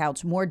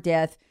blackouts, more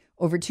death.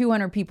 Over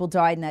 200 people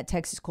died in that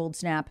Texas cold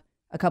snap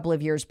a couple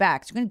of years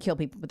back. It's going to kill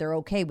people, but they're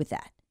okay with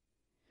that.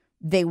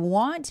 They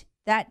want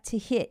that to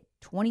hit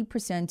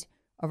 20%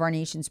 of our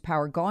nation's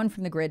power gone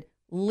from the grid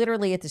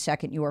literally at the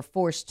second you are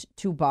forced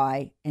to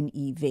buy an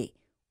EV.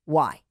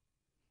 Why?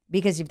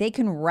 Because if they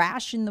can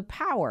ration the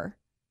power,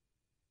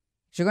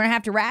 so you're going to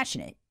have to ration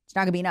it. It's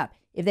not going to be enough.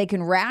 If they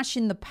can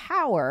ration the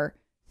power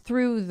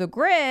through the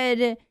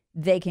grid,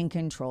 they can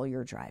control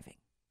your driving.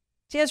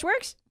 See how this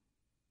works?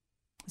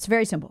 It's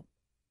very simple.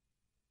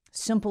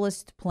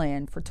 Simplest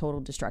plan for total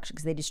destruction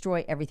because they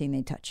destroy everything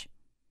they touch.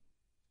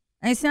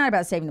 And it's not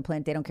about saving the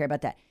planet. They don't care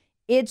about that.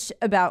 It's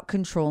about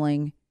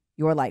controlling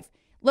your life.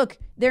 Look,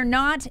 they're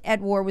not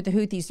at war with the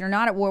Houthis. They're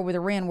not at war with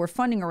Iran. We're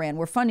funding Iran.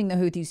 We're funding the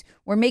Houthis.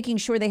 We're making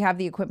sure they have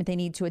the equipment they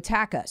need to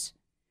attack us.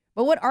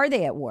 But what are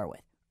they at war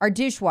with? Our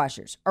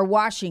dishwashers, our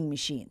washing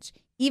machines,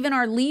 even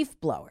our leaf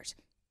blowers.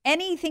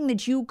 Anything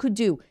that you could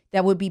do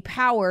that would be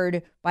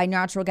powered by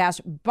natural gas.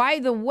 By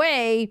the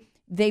way,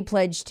 they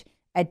pledged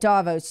at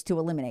Davos to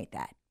eliminate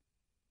that.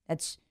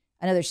 That's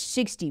another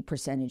 60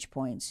 percentage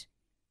points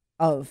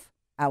of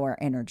our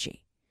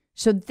energy.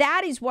 So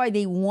that is why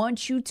they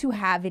want you to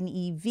have an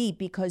EV,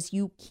 because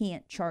you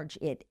can't charge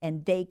it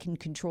and they can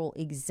control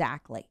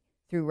exactly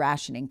through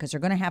rationing, because they're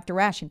going to have to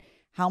ration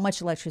how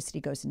much electricity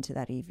goes into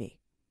that EV.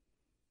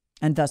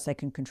 And thus they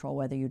can control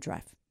whether you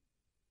drive.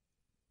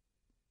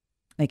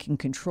 They can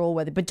control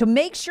whether, but to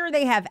make sure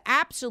they have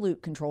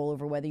absolute control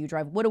over whether you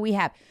drive, what do we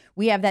have?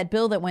 We have that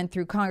bill that went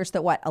through Congress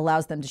that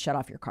allows them to shut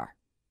off your car,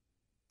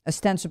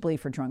 ostensibly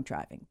for drunk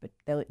driving, but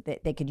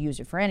they could use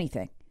it for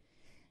anything.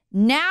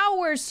 Now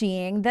we're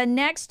seeing the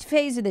next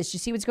phase of this. You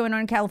see what's going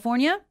on in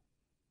California?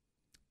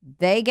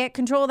 They get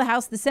control of the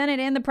House, the Senate,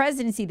 and the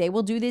presidency. They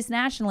will do this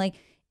nationally.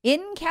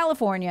 In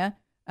California,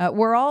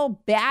 where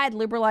all bad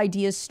liberal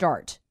ideas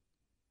start,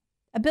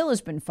 a bill has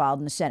been filed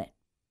in the Senate.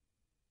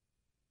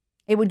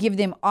 It would give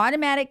them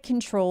automatic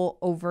control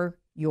over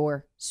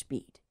your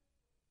speed.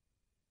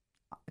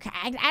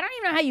 I don't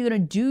even know how you're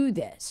going to do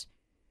this.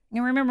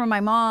 You remember my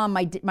mom,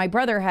 my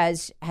brother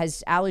has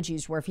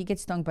allergies where if he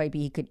gets stung by a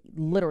bee, he could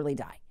literally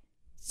die,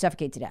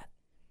 suffocate to death.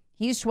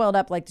 He's swelled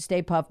up like the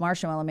Stay Puft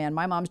Marshmallow Man.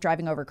 My mom's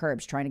driving over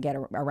curbs trying to get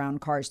around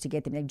cars to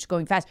get them. They're just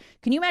going fast.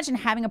 Can you imagine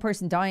having a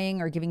person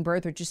dying or giving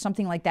birth or just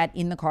something like that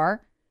in the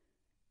car?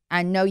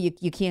 I know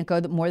you can't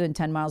go more than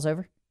 10 miles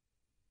over.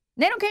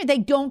 They don't care. They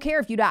don't care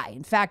if you die.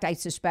 In fact, I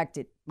suspect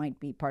it might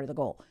be part of the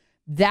goal.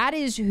 That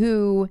is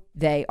who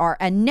they are.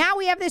 And now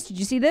we have this. Did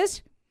you see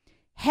this?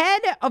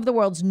 Head of the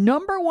world's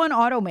number one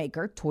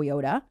automaker,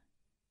 Toyota,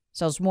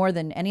 sells more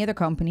than any other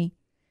company,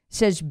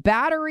 says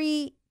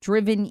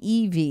battery-driven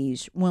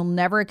EVs will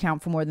never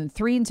account for more than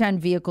 3 in 10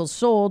 vehicles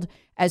sold,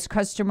 as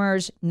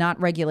customers, not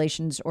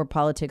regulations or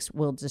politics,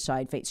 will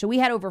decide fate. So we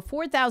had over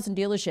 4,000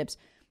 dealerships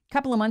a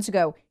couple of months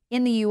ago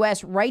in the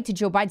U.S. write to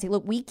Joe Biden, say,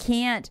 look, we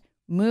cannot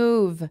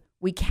move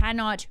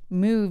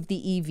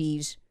the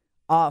EVs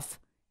off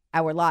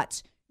our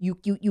lots. You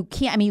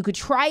can't. I mean, you could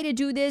try to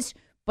do this,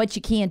 but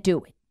you can't do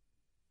it.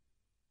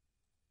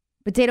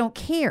 But they don't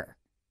care.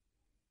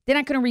 They're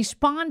not going to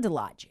respond to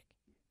logic,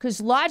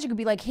 because logic would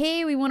be like,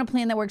 hey, we want a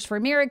plan that works for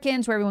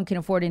Americans where everyone can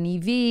afford an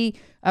EV.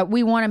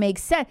 We want to make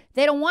sense.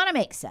 They don't want to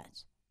make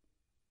sense.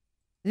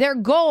 Their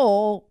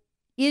goal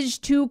is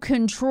to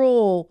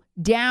control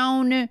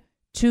down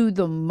to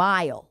the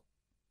mile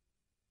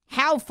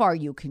how far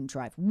you can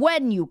drive,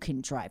 when you can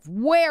drive,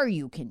 where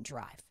you can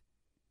drive,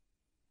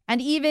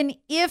 and even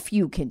if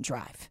you can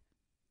drive.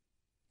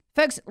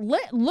 Folks,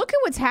 look at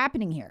what's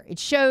happening here. It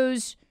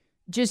shows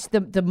just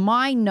the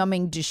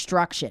mind-numbing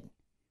destruction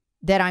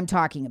that I'm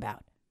talking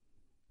about.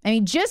 I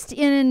mean, just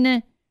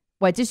in,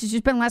 this has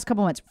just been the last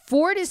couple of months,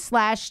 Ford has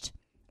slashed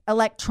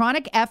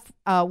electronic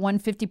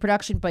F-150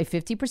 production by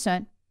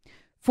 50%.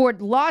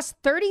 Ford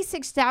lost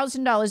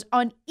 $36,000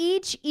 on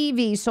each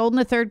EV sold in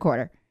the third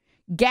quarter.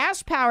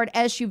 Gas-powered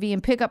SUV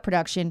and pickup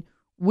production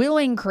will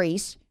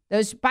increase.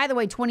 Those, by the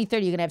way,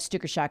 2030, you're going to have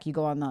sticker shock. You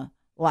go on the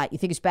lot. You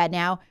think it's bad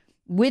now?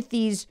 With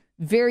these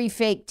very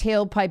fake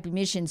tailpipe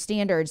emission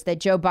standards that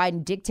Joe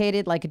Biden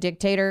dictated like a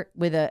dictator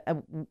with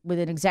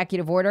an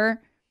executive order,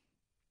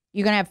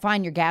 you're going to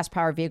find your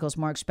gas-powered vehicles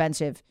more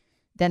expensive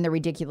than the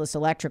ridiculous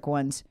electric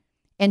ones.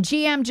 And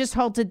GM just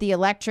halted the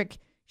electric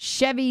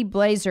Chevy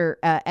Blazer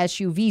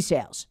SUV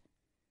sales.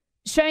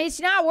 So it's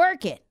not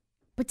working.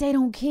 But they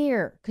don't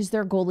care, because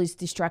their goal is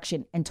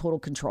destruction and total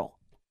control.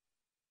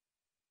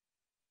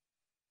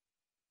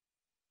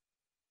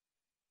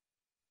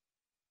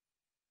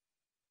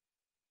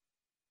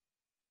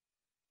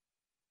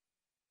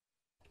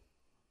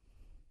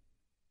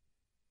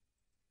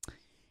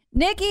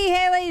 Nikki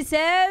Haley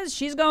says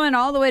she's going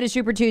all the way to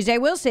Super Tuesday.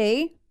 We'll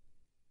see.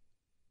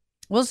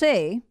 We'll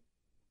see.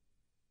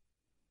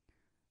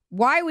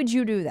 Why would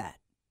you do that?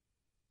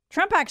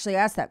 Trump actually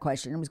asked that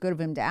question. It was good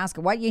of him to ask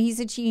her. Why? He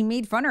said she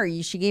made fun of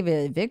her. She gave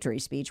a victory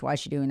speech. Why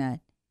is she doing that?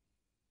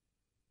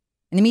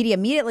 And the media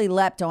immediately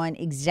leapt on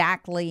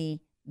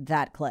exactly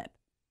that clip.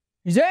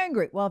 He's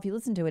angry. Well, if you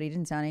listen to it, he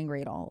didn't sound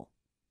angry at all.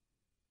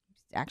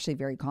 He's actually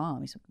very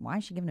calm. He's like, why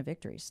is she giving a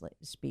victory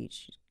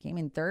speech? She came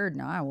in third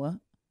in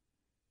Iowa.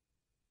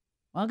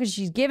 Well, because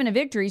she's giving a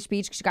victory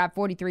speech because she got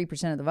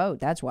 43% of the vote.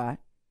 That's why.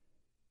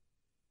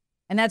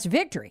 And that's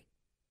victory.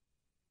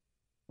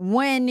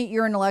 When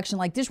you're in an election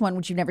like this one,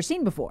 which you've never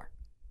seen before.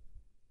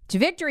 It's a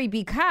victory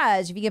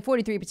because if you get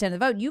 43% of the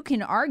vote, you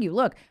can argue,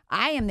 look,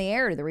 I am the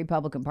heir to the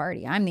Republican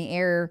Party. I'm the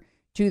heir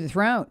to the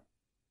throne.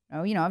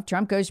 Oh, if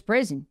Trump goes to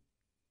prison.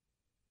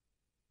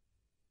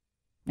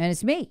 And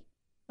it's me.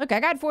 Look, I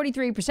got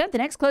 43%. The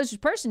next closest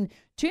person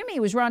to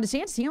me was Ron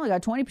DeSantis. He only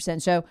got 20%.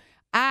 So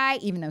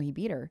even though he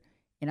beat her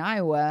in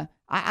Iowa,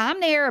 I'm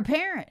the heir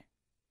apparent.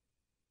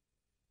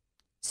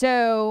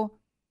 So,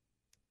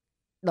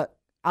 look,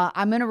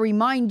 I'm going to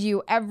remind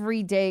you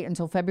every day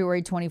until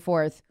February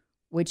 24th,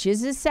 which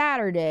is a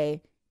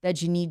Saturday,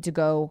 that you need to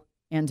go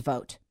and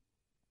vote.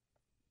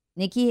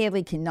 Nikki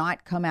Haley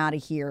cannot come out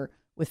of here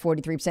with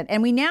 43%.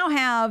 And we now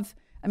have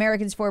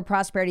Americans for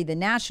Prosperity, the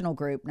national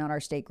group, not our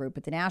state group,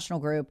 but the national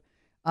group,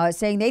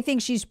 saying they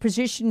think she's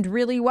positioned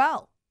really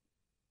well.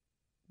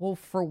 Well,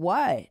 for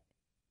what?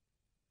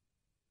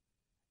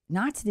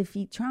 Not to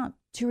defeat Trump,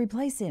 to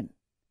replace him.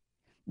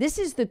 This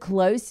is the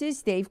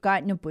closest they've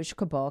gotten a Bush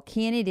cabal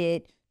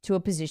candidate to a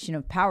position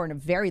of power in a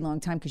very long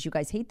time, because you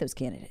guys hate those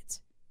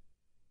candidates.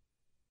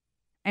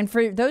 And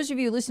for those of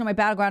you who listen to my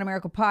Battleground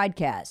America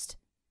podcast,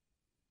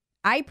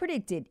 I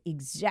predicted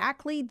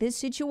exactly this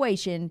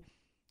situation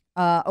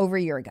over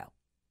a year ago.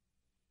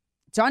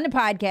 It's on the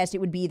podcast. It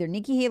would be either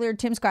Nikki Haley or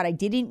Tim Scott. I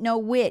didn't know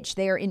which.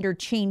 They are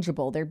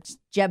interchangeable. They're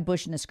Jeb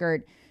Bush in a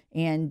skirt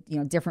and,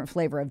 different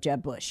flavor of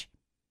Jeb Bush.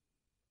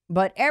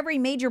 But every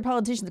major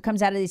politician that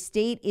comes out of this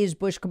state is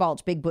Bush cabal.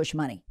 It's big Bush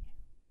money.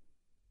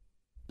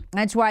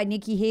 That's why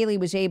Nikki Haley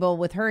was able,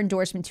 with her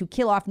endorsement, to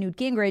kill off Newt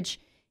Gingrich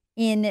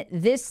in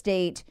this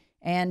state.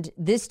 And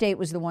this state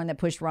was the one that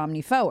pushed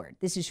Romney forward.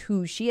 This is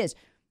who she is.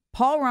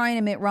 Paul Ryan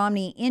and Mitt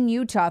Romney in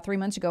Utah 3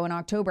 months ago in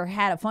October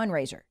had a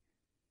fundraiser.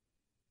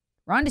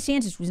 Ron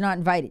DeSantis was not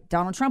invited.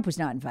 Donald Trump was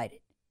not invited.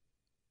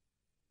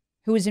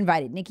 Who was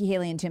invited? Nikki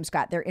Haley and Tim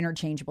Scott. They're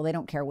interchangeable. They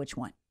don't care which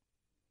one.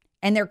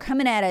 And they're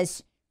coming at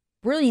us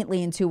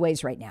brilliantly in two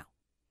ways right now.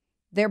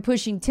 They're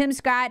pushing Tim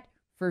Scott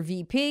for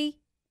VP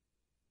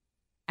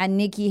and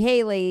Nikki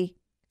Haley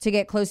to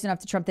get close enough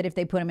to Trump that if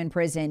they put him in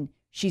prison,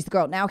 she's the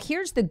girl. Now,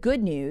 here's the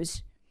good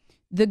news.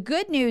 The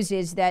good news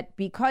is that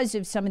because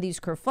of some of these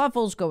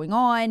kerfuffles going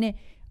on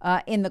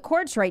in the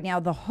courts right now,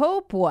 the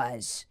hope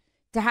was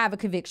to have a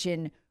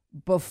conviction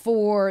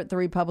before the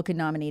Republican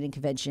nominating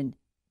convention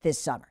this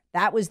summer.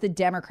 That was the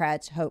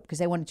Democrats' hope, because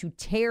they wanted to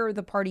tear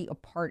the party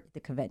apart at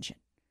the convention.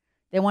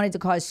 They wanted to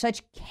cause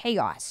such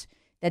chaos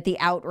that the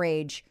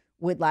outrage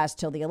would last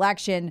till the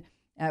election,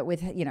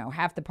 with,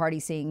 half the party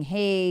saying,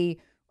 hey,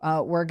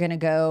 we're going to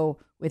go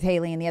with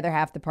Haley, and the other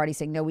half of the party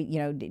saying, no,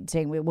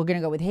 saying we're going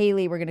to go with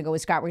Haley, we're going to go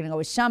with Scott, we're going to go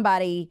with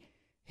somebody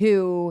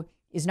who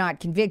is not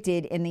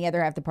convicted, and the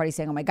other half of the party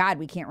saying, oh my God,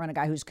 we can't run a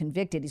guy who's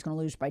convicted. He's going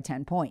to lose by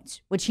 10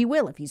 points, which he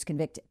will if he's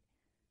convicted.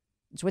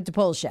 It's what the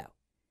polls show.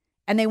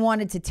 And they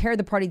wanted to tear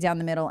the party down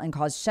the middle and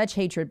cause such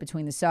hatred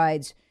between the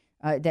sides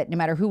that no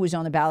matter who was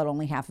on the ballot,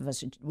 only half of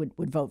us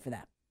would vote for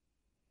them.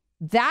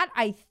 That,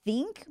 I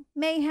think,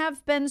 may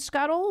have been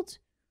scuttled.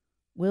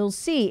 We'll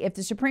see. If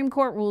the Supreme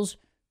Court rules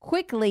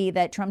quickly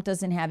that Trump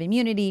doesn't have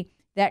immunity,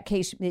 that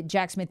case,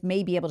 Jack Smith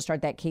may be able to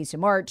start that case in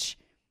March.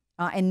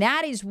 And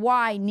that is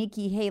why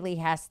Nikki Haley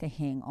has to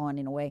hang on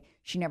in a way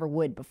she never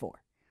would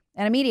before.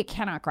 And the media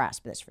cannot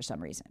grasp this for some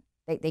reason.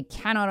 They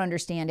cannot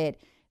understand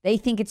it. They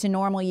think it's a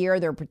normal year.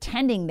 They're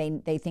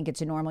pretending they think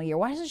it's a normal year.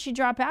 Why doesn't she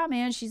drop out,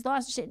 man? She's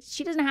lost.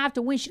 She doesn't have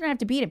to win. She doesn't have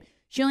to beat him.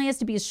 She only has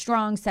to be a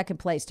strong second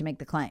place to make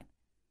the claim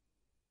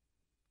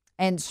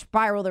and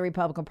spiral the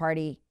Republican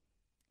Party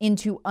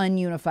into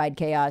ununified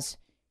chaos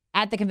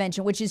at the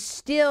convention, which is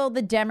still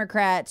the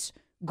Democrats'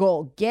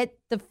 goal. Get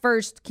the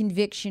first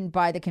conviction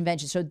by the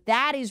convention. So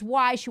that is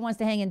why she wants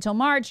to hang until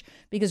March,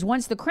 because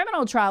once the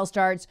criminal trial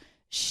starts,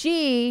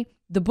 she,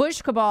 the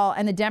Bush cabal,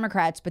 and the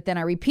Democrats, but then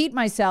I repeat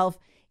myself,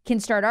 can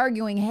start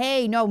arguing,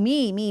 hey, no,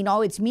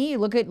 no, it's me.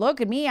 Look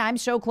at me. I'm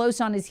so close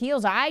on his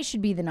heels. I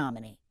should be the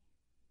nominee.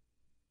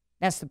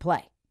 That's the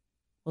play.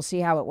 We'll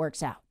see how it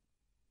works out.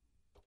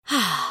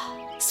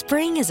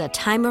 Spring is a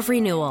time of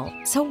renewal,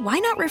 so why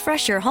not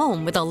refresh your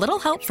home with a little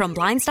help from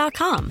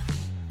Blinds.com?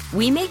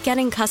 We make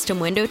getting custom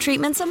window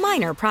treatments a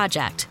minor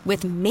project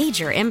with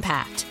major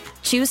impact.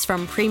 Choose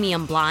from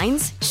premium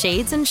blinds,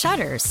 shades, and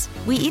shutters.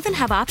 We even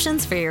have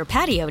options for your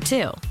patio,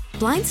 too.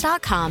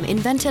 Blinds.com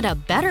invented a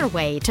better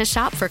way to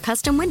shop for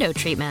custom window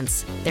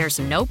treatments. There's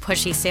no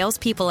pushy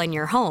salespeople in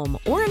your home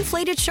or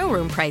inflated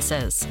showroom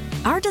prices.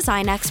 Our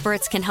design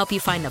experts can help you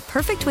find the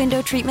perfect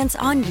window treatments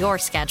on your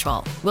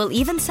schedule. We'll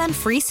even send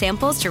free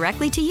samples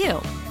directly to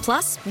you.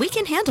 Plus, we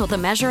can handle the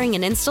measuring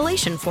and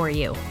installation for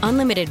you.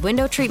 Unlimited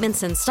window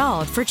treatments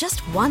installed for just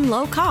one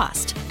low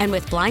cost. And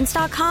with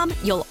Blinds.com,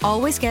 you'll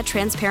always get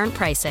transparent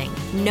pricing.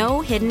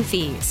 No hidden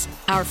fees.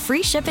 Our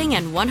free shipping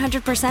and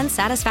 100%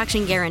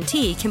 satisfaction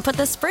guarantee can put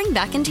the spring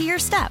back into your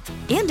step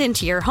and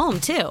into your home,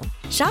 too.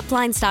 Shop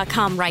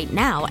Blinds.com right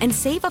now and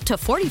save up to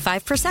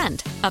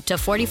 45%. Up to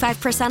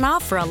 45%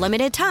 off for a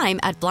limited time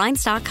at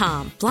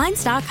Blinds.com.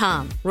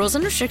 Blinds.com. Rules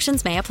and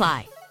restrictions may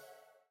apply.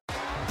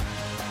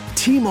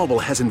 T-Mobile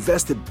has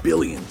invested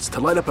billions to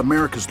light up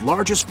America's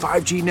largest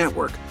 5G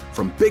network,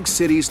 from big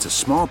cities to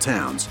small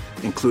towns,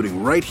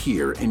 including right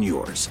here in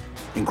yours.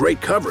 And great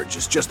coverage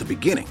is just the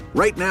beginning.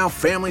 Right now,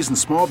 families and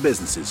small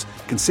businesses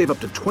can save up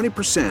to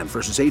 20%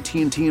 versus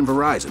AT&T and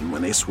Verizon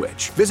when they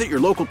switch. Visit your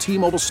local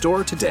T-Mobile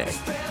store today.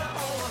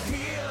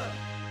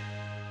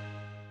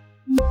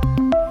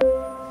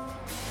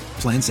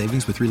 Plan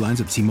savings with 3 lines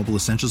of T-Mobile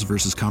Essentials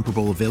versus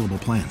comparable available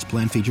plans.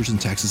 Plan features and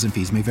taxes and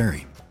fees may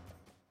vary.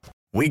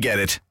 We get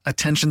it.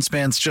 Attention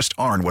spans just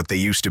aren't what they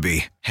used to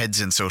be. Heads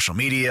in social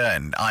media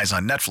and eyes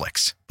on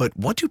Netflix. But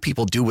what do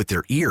people do with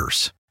their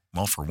ears?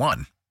 Well, for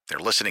one, they're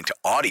listening to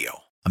audio.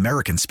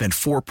 Americans spend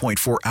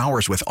 4.4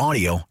 hours with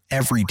audio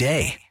every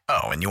day.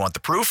 Oh, and you want the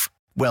proof?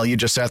 Well, you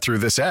just sat through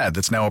this ad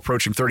that's now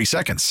approaching 30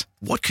 seconds.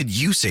 What could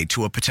you say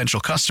to a potential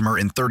customer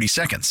in 30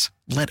 seconds?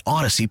 Let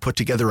Odyssey put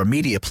together a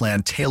media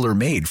plan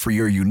tailor-made for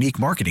your unique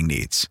marketing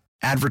needs.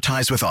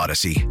 Advertise with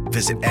Odyssey.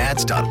 Visit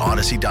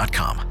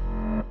ads.odyssey.com.